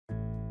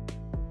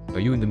Are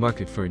you in the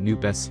market for a new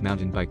best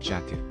mountain bike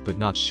jacket but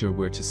not sure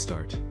where to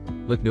start?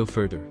 Look no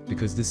further,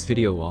 because this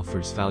video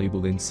offers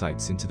valuable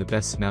insights into the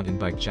best mountain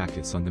bike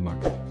jackets on the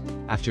market.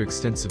 After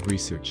extensive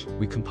research,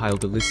 we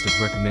compiled a list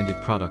of recommended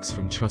products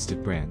from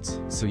trusted brands,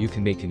 so you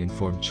can make an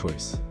informed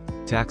choice.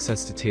 To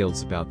access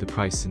details about the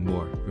price and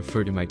more,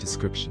 refer to my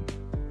description.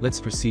 Let's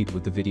proceed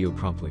with the video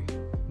promptly.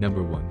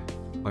 Number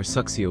 1. Our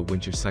Suxio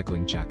Winter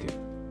Cycling Jacket.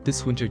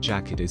 This winter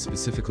jacket is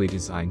specifically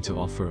designed to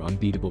offer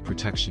unbeatable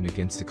protection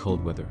against the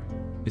cold weather.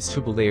 Its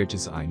triple-layer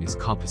design is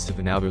composed of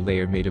an outer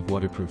layer made of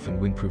waterproof and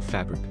windproof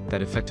fabric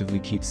that effectively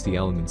keeps the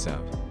elements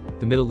out.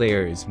 The middle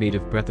layer is made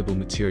of breathable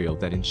material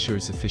that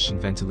ensures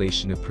efficient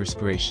ventilation of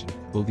perspiration,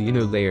 while the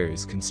inner layer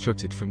is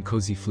constructed from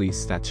cozy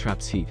fleece that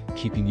traps heat,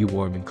 keeping you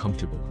warm and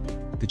comfortable.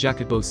 The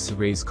jacket boasts a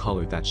raised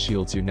collar that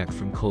shields your neck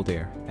from cold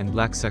air, and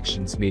black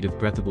sections made of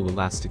breathable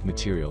elastic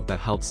material that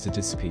helps to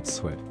dissipate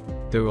sweat.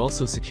 There are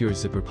also secure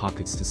zipper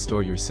pockets to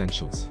store your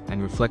essentials,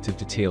 and reflective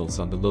details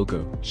on the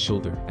logo,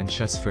 shoulder, and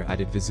chest for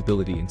added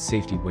visibility and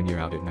safety when you're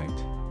out at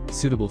night.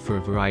 Suitable for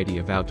a variety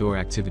of outdoor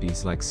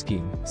activities like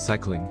skiing,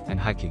 cycling, and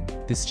hiking,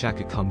 this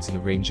jacket comes in a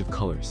range of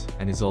colors,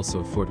 and is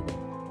also affordable.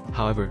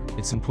 However,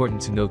 it's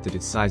important to note that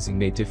its sizing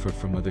may differ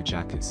from other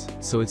jackets,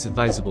 so it's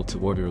advisable to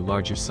order a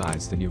larger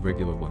size than your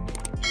regular one.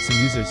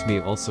 Some users may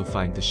also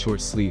find the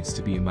short sleeves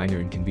to be a minor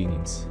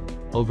inconvenience.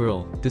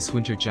 Overall, this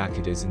winter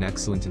jacket is an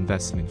excellent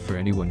investment for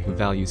anyone who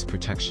values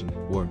protection,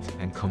 warmth,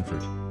 and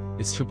comfort.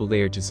 Its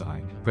triple-layer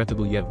design,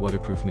 breathable yet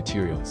waterproof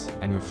materials,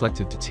 and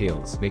reflective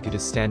details make it a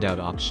standout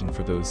option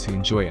for those who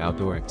enjoy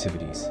outdoor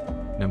activities.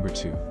 Number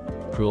 2.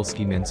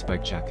 Prolski Men's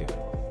Bike Jacket.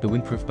 The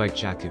windproof bike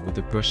jacket with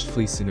a brushed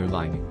fleece inner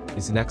lining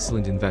is an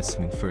excellent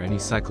investment for any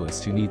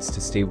cyclist who needs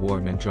to stay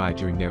warm and dry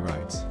during their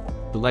rides.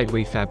 The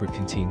lightweight fabric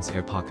contains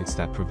air pockets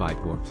that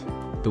provide warmth.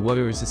 The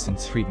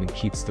water-resistant treatment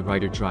keeps the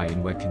rider dry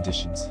in wet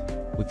conditions.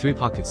 With 3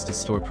 pockets to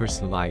store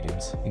personal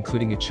items,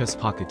 including a chest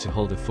pocket to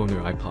hold a phone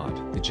or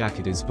iPod, the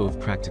jacket is both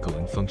practical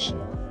and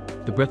functional.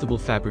 The breathable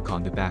fabric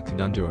on the back and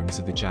underarms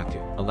of the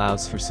jacket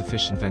allows for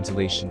sufficient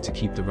ventilation to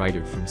keep the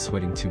rider from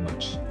sweating too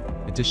much.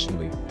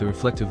 Additionally, the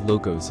reflective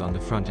logos on the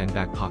front and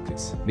back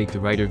pockets make the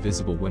rider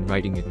visible when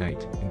riding at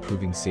night,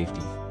 improving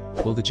safety.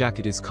 While the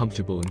jacket is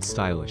comfortable and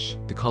stylish,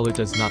 the collar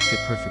does not fit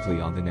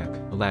perfectly on the neck,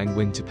 allowing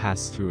wind to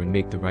pass through and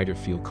make the rider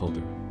feel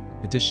colder.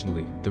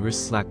 Additionally, the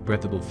wrists lack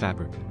breathable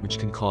fabric, which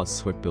can cause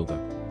sweat buildup.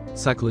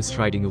 Cyclists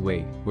riding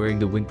away, wearing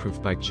the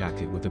windproof bike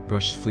jacket with a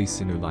brushed fleece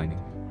inner lining.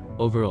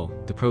 Overall,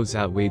 the pros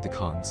outweigh the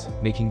cons,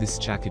 making this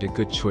jacket a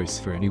good choice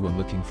for anyone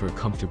looking for a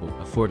comfortable,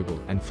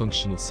 affordable, and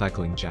functional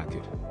cycling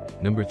jacket.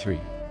 Number 3.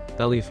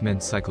 Baliev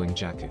Men's Cycling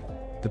Jacket.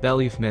 The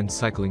Baliev Men's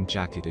Cycling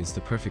Jacket is the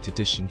perfect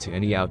addition to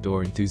any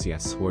outdoor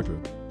enthusiast's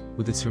wardrobe.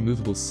 With its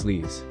removable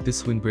sleeves,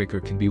 this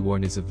windbreaker can be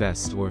worn as a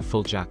vest or a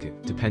full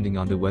jacket, depending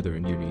on the weather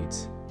and your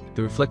needs.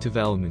 The reflective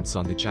elements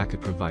on the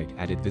jacket provide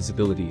added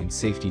visibility and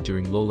safety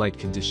during low-light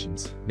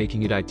conditions,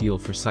 making it ideal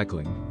for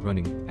cycling,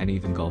 running, and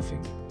even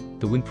golfing.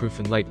 The windproof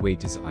and lightweight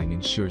design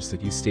ensures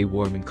that you stay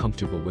warm and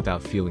comfortable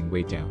without feeling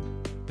weighed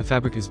down. The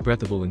fabric is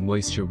breathable and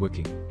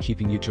moisture-wicking,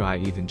 keeping you dry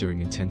even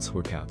during intense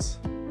workouts.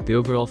 The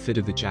overall fit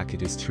of the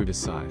jacket is true to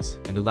size,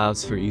 and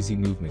allows for easy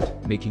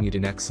movement, making it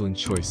an excellent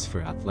choice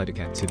for athletic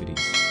activities.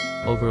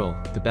 Overall,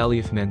 the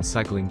Baliev Men's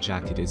Cycling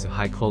Jacket is a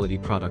high-quality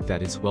product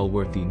that is well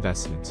worth the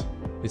investment.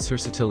 Its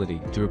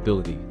versatility,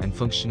 durability, and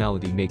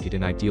functionality make it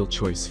an ideal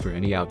choice for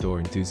any outdoor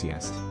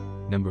enthusiast.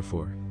 Number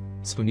 4.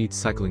 Sponit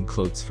Cycling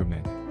Clothes for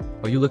Men.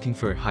 Are you looking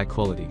for a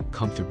high-quality,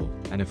 comfortable,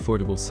 and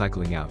affordable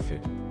cycling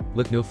outfit?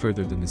 Look no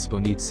further than the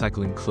Sponit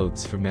Cycling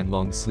Clothes for Men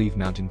long-sleeve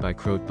mountain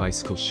bike road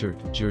bicycle shirt,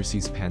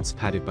 jerseys, pants,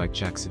 padded bike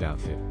jacket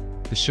outfit.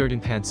 The shirt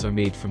and pants are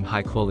made from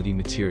high-quality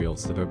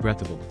materials that are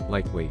breathable,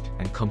 lightweight,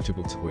 and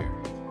comfortable to wear.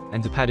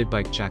 And the padded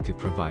bike jacket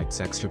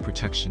provides extra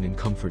protection and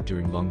comfort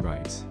during long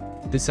rides.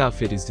 This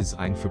outfit is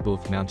designed for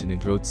both mountain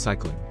and road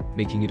cycling,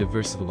 making it a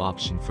versatile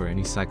option for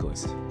any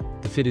cyclist.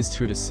 The fit is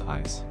true to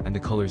size, and the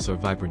colors are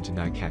vibrant and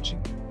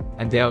eye-catching.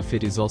 And the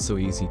outfit is also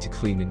easy to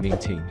clean and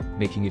maintain,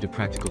 making it a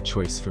practical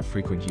choice for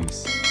frequent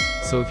use.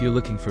 So if you're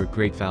looking for a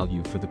great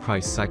value for the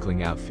price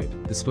cycling outfit,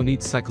 the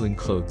Sponit Cycling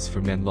Clothes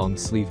for Men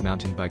long-sleeve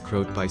mountain bike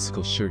road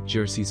bicycle shirt,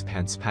 jerseys,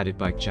 pants, padded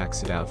bike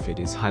jacket outfit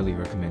is highly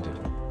recommended.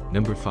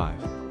 Number 5.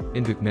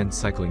 Invictus Men's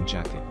Cycling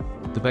Jacket.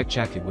 The bike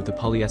jacket with a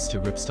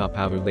polyester ripstop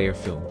outer layer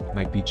film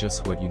might be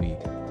just what you need.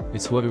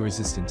 Its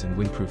water-resistant and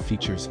windproof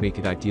features make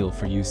it ideal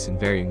for use in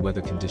varying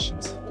weather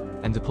conditions.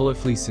 And the polar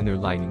fleece inner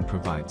lining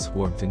provides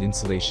warmth and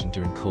insulation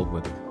during cold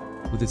weather.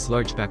 With its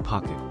large back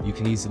pocket, you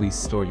can easily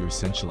store your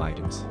essential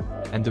items.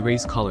 And the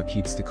raised collar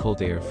keeps the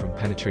cold air from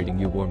penetrating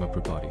your warm upper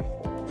body.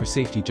 For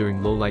safety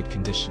during low-light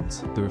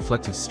conditions, the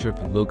reflective strip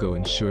and logo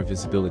ensure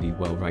visibility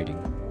while riding.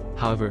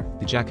 However,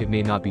 the jacket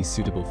may not be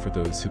suitable for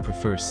those who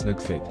prefer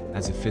snug fit,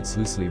 as it fits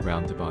loosely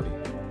around the body.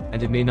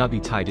 And it may not be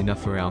tight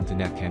enough around the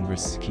neck and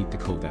wrists to keep the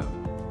cold out.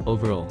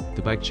 Overall,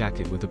 the bike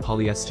jacket with a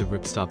polyester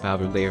ripstop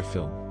outer layer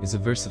film is a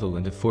versatile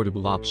and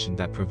affordable option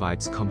that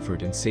provides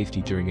comfort and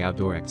safety during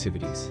outdoor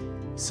activities.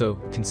 So,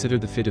 consider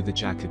the fit of the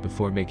jacket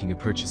before making a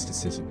purchase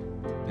decision.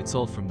 It's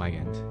all from my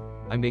end.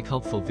 I make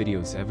helpful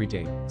videos every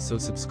day, so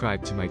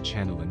subscribe to my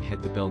channel and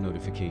hit the bell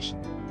notification.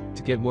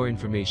 To get more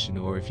information,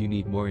 or if you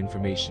need more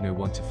information or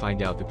want to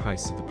find out the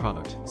price of the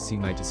product, see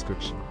my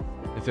description.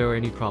 If there are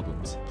any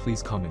problems,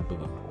 please comment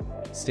below.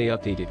 Stay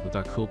updated with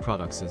our cool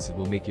products as it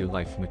will make your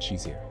life much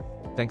easier.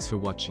 Thanks for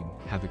watching,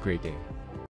 have a great day.